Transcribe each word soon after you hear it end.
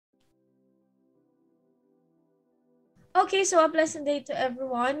Okay, so a pleasant day to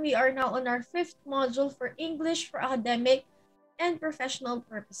everyone. We are now on our fifth module for English for academic and professional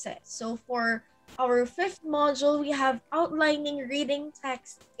purposes. So for our fifth module, we have outlining reading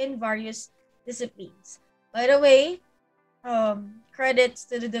text in various disciplines. By the way, credits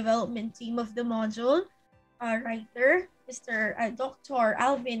to the development team of the module, writer, Mr. Dr.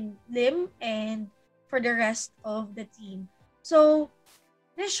 Alvin Lim, and for the rest of the team. So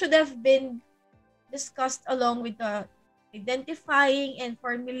this should have been discussed along with the identifying and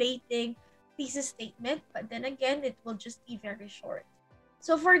formulating thesis statement, but then again, it will just be very short.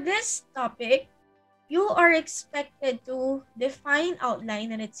 So for this topic, you are expected to define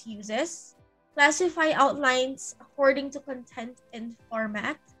outline and its uses, classify outlines according to content and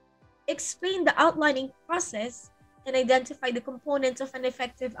format, explain the outlining process, and identify the components of an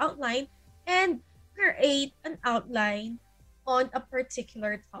effective outline, and create an outline on a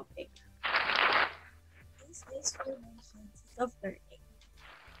particular topic. This is for my chances of learning.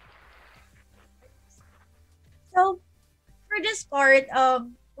 So for this part,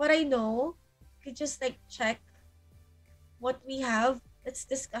 what I know, you could just like check what we have. Let's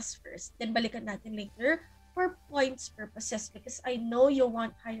discuss first. Then balikan natin later for points purposes because I know you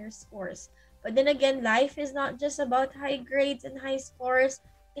want higher scores. But then again, life is not just about high grades and high scores.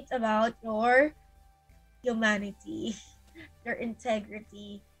 It's about your humanity, your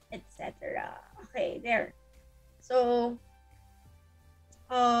integrity, etc. Okay, there. So,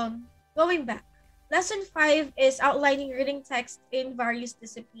 going back. Lesson 5 is outlining reading text in various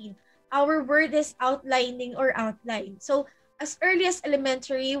disciplines. Our word is outlining or outline. So, as early as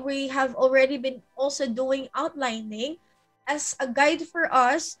elementary, we have already been also doing outlining as a guide for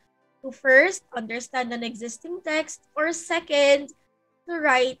us to first understand an existing text or second, to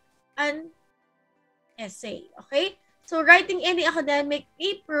write an essay. Okay? So, writing any academic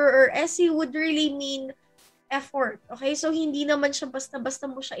paper or essay would really mean effort. Okay? So, hindi naman siya basta-basta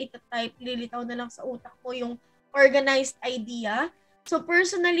mo siya itatype, lilitaw na lang sa utak mo yung organized idea. So,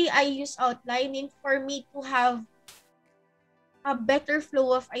 personally, I use outlining for me to have a better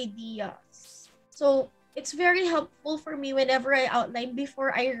flow of ideas. So, it's very helpful for me whenever I outline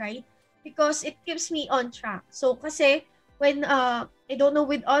before I write because it keeps me on track. So, kasi when, I don't know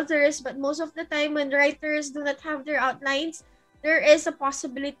with others, but most of the time when writers do not have their outlines, there is a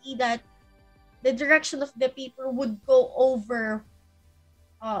possibility that the direction of the paper would go over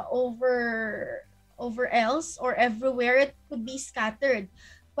else or everywhere. It could be scattered.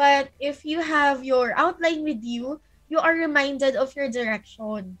 But if you have your outline with you, you are reminded of your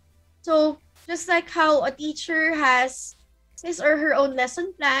direction. So just like how a teacher has his or her own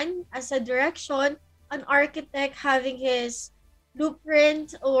lesson plan as a direction, an architect having his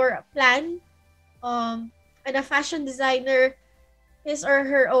blueprint or plan, and a fashion designer his or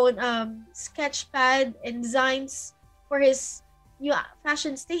her own sketch pad and designs for his new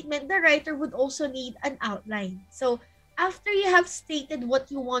fashion statement, the writer would also need an outline. So after you have stated what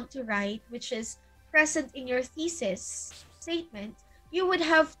you want to write, which is present in your thesis statement, you would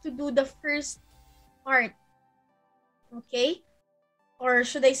have to do the first part, okay? Or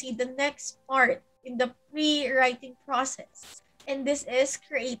should I say the next part in the pre-writing process. And this is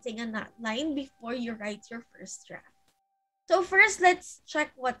creating an outline before you write your first draft. So first, let's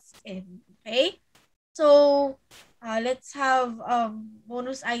check what's in, okay? So, let's have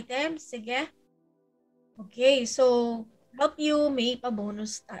bonus items. Sige. Okay, so help you, may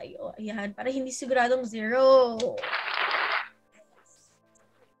pa-bonus tayo. Ayan, para hindi siguradong 0.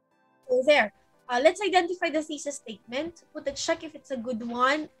 So there. Let's identify the thesis statement. Put a check if it's a good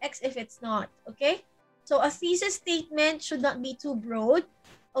one, X if it's not, okay? So a thesis statement should not be too broad.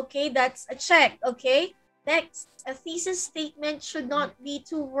 Okay, that's a check, okay? Next, a thesis statement should not be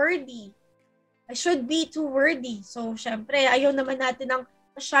too wordy. It should be too wordy. So, syempre, ayaw naman natin ng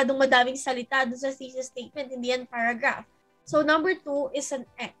masyadong madaming salita doon sa thesis statement, hindi yan paragraph. So, number 2 is an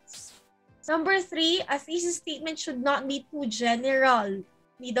X. Number 3, a thesis statement should not be too general.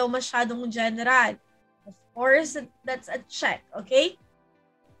 Hindi daw masyadong general. Of course, that's a check, okay?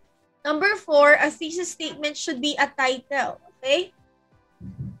 Number 4, a thesis statement should be a title, okay?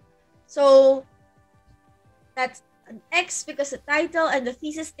 So, that's an X because the title and the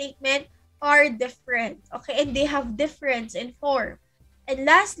thesis statement are different, okay? And they have difference in form. And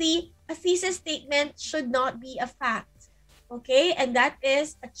lastly, a thesis statement should not be a fact, okay? And that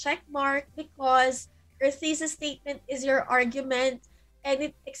is a check mark because your thesis statement is your argument and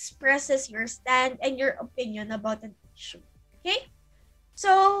it expresses your stand and your opinion about an issue, okay?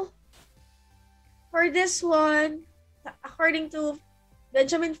 So, for this one, according to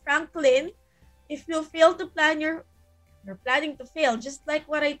Benjamin Franklin, if you fail to plan, you're planning to fail. Just like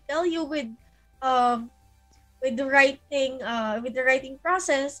what I tell you with with the writing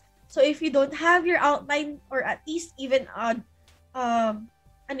process. So if you don't have your outline, or at least even an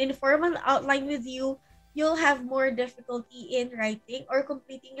informal outline with you, you'll have more difficulty in writing or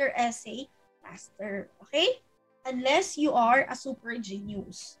completing your essay faster. Okay? Unless you are a super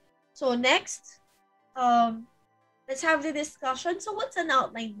genius. So next, let's have the discussion. So what's an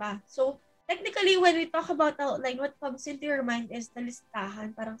outline ba? So technically, when we talk about outline, what comes into your mind is the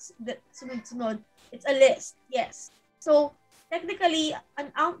listahan. Parang sunod-sunod. It's a list. Yes. So technically,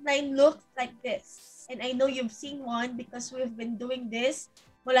 an outline looks like this. And I know you've seen one because we've been doing this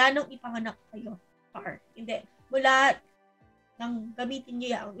mula nung ipanganak kayo. Hindi. Mula nang gamitin nyo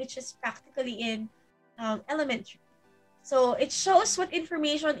yan, which is practically in elementary. So, it shows what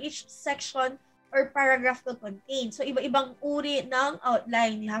information each section or paragraph will contain. So, iba-ibang uri ng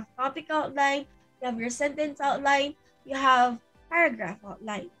outline. You have topic outline, you have your sentence outline, you have paragraph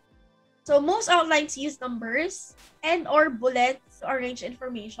outline. So, most outlines use numbers and or bullets to arrange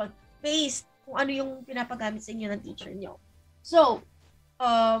information based kung ano yung pinapagamit sa inyo ng teacher nyo. So,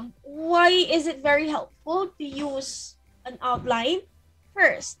 why is it very helpful to use an outline?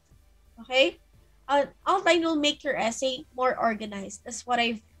 First, okay? An outline will make your essay more organized. That's what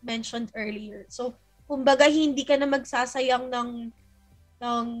I've mentioned earlier. So, kumbaga hindi ka na magsasayang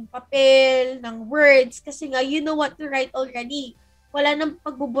ng papel, ng words, kasi nga you know what to write already. Wala nang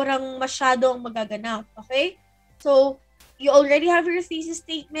pagbuburang masyado ang magaganap, okay? So, you already have your thesis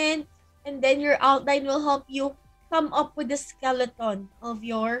statement, and then your outline will help you come up with the skeleton of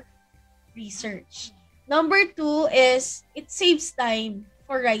your research. Number 2 is it saves time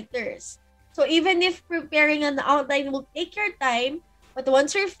for writers. So even if preparing an outline will take your time, but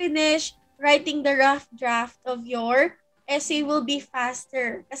once you're finished, writing the rough draft of your essay will be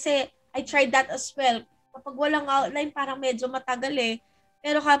faster. Kasi I tried that as well. Kapag walang outline, parang medyo matagal eh.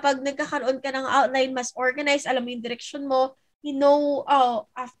 Pero kapag nagkakaroon ka ng outline, mas organized, alam mo yung direction mo, you know,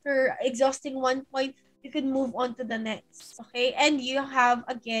 after exhausting one point, you can move on to the next. Okay? And you have,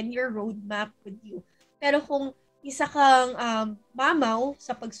 again, your roadmap with you. Pero kung isa kang mamaw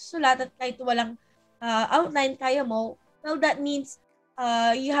sa pagsusulat at kahit walang outline kaya mo, well, that means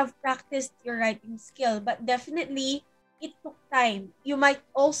you have practiced your writing skill. But definitely, it took time. You might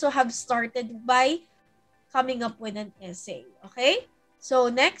also have started by coming up with an essay. Okay? So,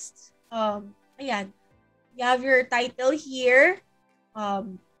 next, ayan. You have your title here.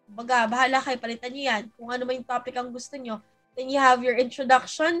 Bahala kayo, palitan nyo yan. Kung ano man yung topic ang gusto nyo. Then you have your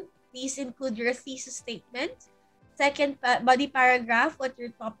introduction. Please include your thesis statement. Second body paragraph, what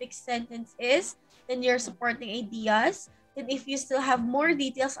your topic sentence is. Then your supporting ideas. Then if you still have more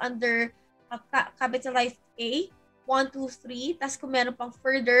details under capitalized A, 1, 2, 3. Tapos kung meron pang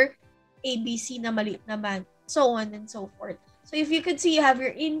further, A, B, C na maliit naman. So on and so forth. So if you could see, you have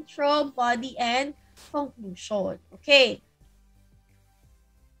your intro, body, and conclusion. Okay.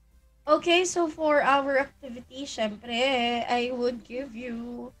 Okay, so for our activity, syempre, I would give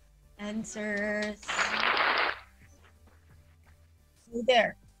you answers. So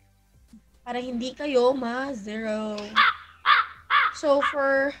there. Para hindi kayo ma-zero. So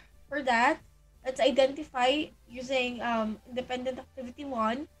for that, let's identify using independent activity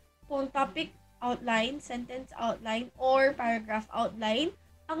 1 kung topic outline, sentence outline, or paragraph outline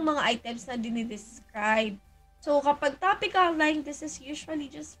ang mga items na dinidescribe. So kapag topic outline, this is usually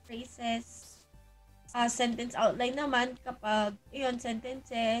just phrases. Sentence outline naman kapag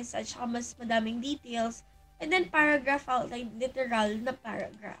sentences at saka mas madaming details. And then paragraph outline, literal na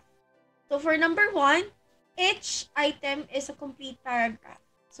paragraph. So for number 1, each item is a complete paragraph.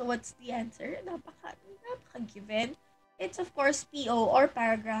 So what's the answer? Napaka-given. It's of course PO or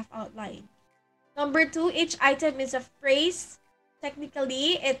paragraph outline. Number 2, each item is a phrase.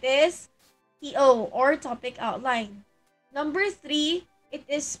 Technically, it is TO or topic outline. Number 3, it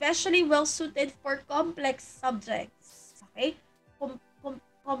is especially well suited for complex subjects. Okay?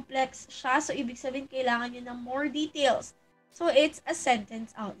 Complex siya, so ibig sabihin kailangan nyo ng more details. So it's a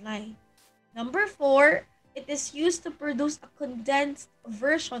sentence outline. Number 4, it is used to produce a condensed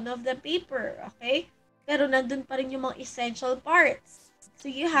version of the paper. Okay? Pero nandun pa rin yung mga essential parts. So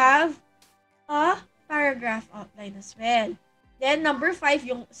you have a paragraph outline as well. Then, number 5,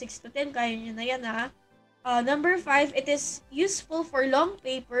 yung 6 to 10, kaya nyo na yan ha. Number 5, it is useful for long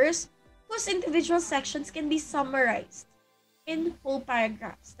papers whose individual sections can be summarized in whole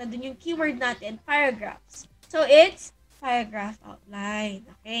paragraphs. Nandun yung keyword natin, paragraphs. So, it's paragraph outline.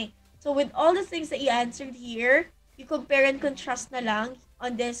 Okay. So, with all the things that you answered here, you compare and contrast na lang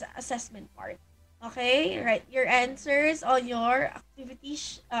on this assessment part. Okay? Write your answers on your activity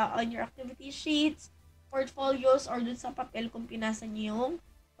sheets, portfolios, or dun sa papel kung pinasa niyo yung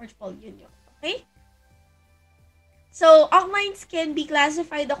portfolio niyo. Okay? So, outlines can be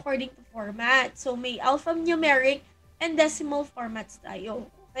classified according to format. So, may alphanumeric and decimal formats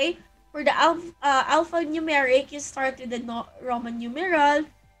tayo. Okay? For the alphanumeric, you start with the Roman numeral,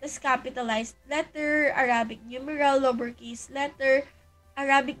 tas capitalized letter, Arabic numeral, lowercase letter,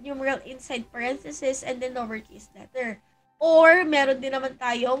 Arabic numeral inside parenthesis, and then lowercase letter. Or, meron din naman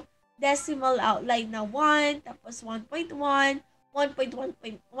tayong decimal outline na 1, tapos 1.1,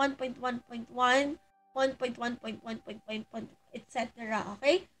 1.1.1.1.1, 1.1.1.1, etc.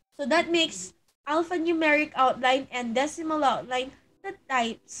 Okay? So that makes alphanumeric outline and decimal outline the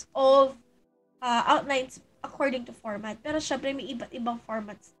types of outlines according to format. Pero syempre may iba't ibang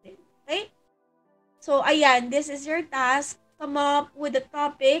formats din. Okay? So ayan, this is your task. Come up with a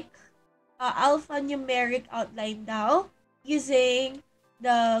topic, alphanumeric outline daw, using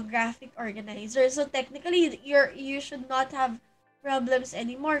the graphic organizer. So technically, you should not have problems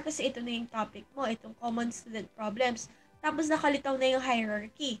anymore kasi ito na yung topic mo, itong common student problems. Tapos nakalitaw na yung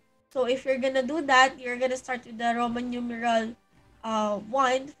hierarchy. So if you're gonna do that, you're gonna start with the Roman numeral 1,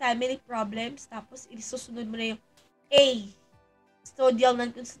 family problems. Tapos isusunod mo na yung A, custodial,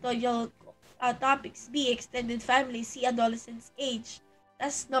 non-custodial topics. B, extended family. C, adolescence age.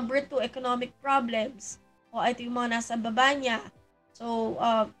 Tapos number 2, economic problems. O ito yung mga nasa baba niya. So,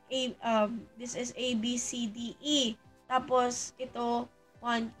 this is A, B, C, D, E. Tapos, ito,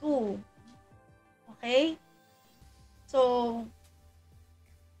 1, 2. Okay? So,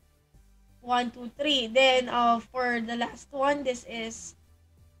 1, 2, 3. Then, for the last one, this is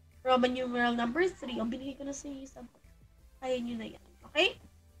Roman numeral number 3. Binigay ko na sa inyo sa kaya nyo na yan. Okay?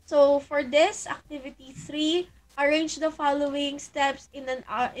 So, for this, activity 3, arrange the following steps in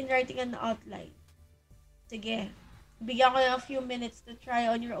writing an outline. Sige. Bigyan ko ng a few minutes to try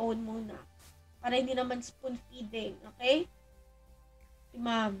on your own muna. Para hindi naman spoon feeding. Okay? Si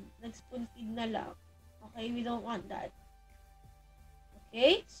ma'am, nag-spoon feed na lang. Okay? We don't want that.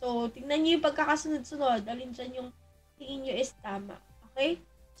 Okay? So, tingnan nyo yung pagkakasunod-sunod. Alin dyan yung tingin nyo is tama. Okay?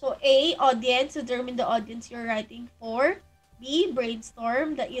 So, A, audience. Determine the audience you're writing for. B,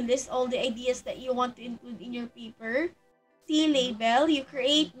 brainstorm. That you list all the ideas that you want to include in your paper. C, label. You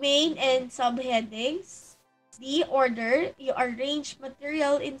create main and subheadings. D, order. You arrange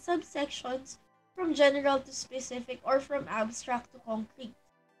material in subsections from general to specific or from abstract to concrete.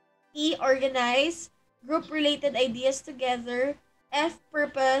 E, organize. Group related ideas together. F,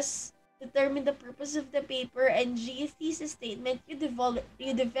 purpose. Determine the purpose of the paper. And G, thesis statement. You develop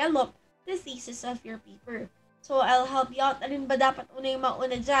the thesis of your paper. So, I'll help you out. Alin ba dapat una yung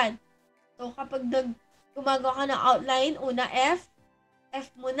mauna dyan? So, kapag gumagawa ka ng outline, una F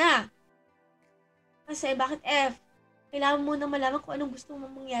muna. Kasi, bakit F? Kailangan mo na malaman kung anong gusto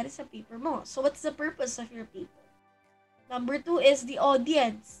mong mangyari sa paper mo. So, what's the purpose of your paper? Number 2 is the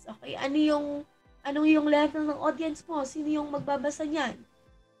audience. Okay? Anong yung level ng audience mo? Sino yung magbabasa niyan?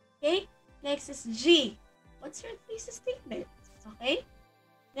 Okay? Next is G. What's your thesis statement? Okay?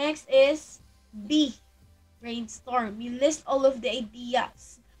 Next is B. Brainstorm. You list all of the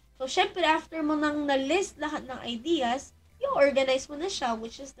ideas. So, syempre, after mo nang na-list lahat ng ideas, you organize mo na siya,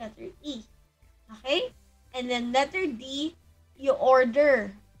 which is letter E. Okay? And then letter D, you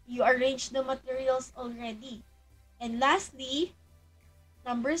order. You arrange the materials already. And lastly,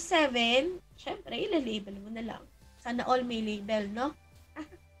 number 7, syempre, ilalabel mo na lang. Sana all may label, no?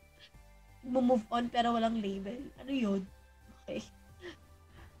 Move on pero walang label. Ano yun? Okay.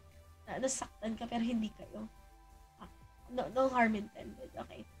 Nasaktan ka pero hindi kayo. No harm intended.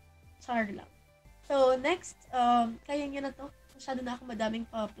 Okay. Char lang. So, next, kaya nyo na to. Masyado na ako madaming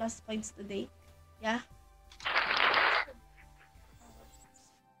plus points today. Yeah.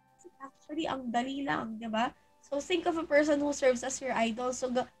 Actually, ang dali lang, di ba? So, think of a person who serves as your idol.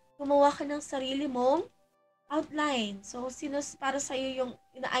 So, gumawa ka ng sarili mong outline. So, sino para sa'yo yung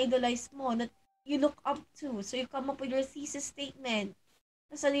ina-idolize mo that you look up to. So, you come up with your thesis statement.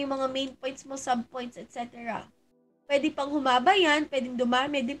 Tapos ano yung mga main points mo, subpoints, etc. Pwede pang humaba yan, pwedeng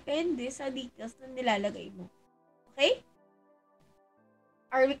dumami, depende sa details na nilalagay mo. Okay?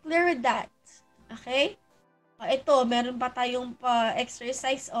 Are we clear with that? Okay? Ito, meron pa tayong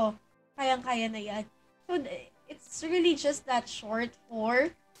exercise. Kayang-kaya na yan. So, it's really just that short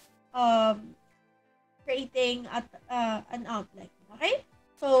for creating an outline. Okay?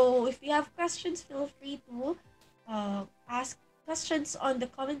 So, if you have questions, feel free to ask questions on the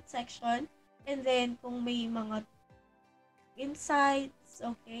comment section. And then, kung may mga insights,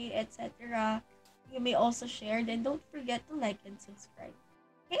 okay, etc., you may also share. Then, don't forget to like and subscribe.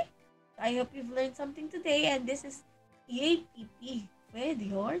 Okay? I hope you've learned something today. And this is EAPP with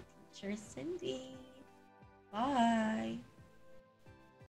your teacher, Cindy. Bye!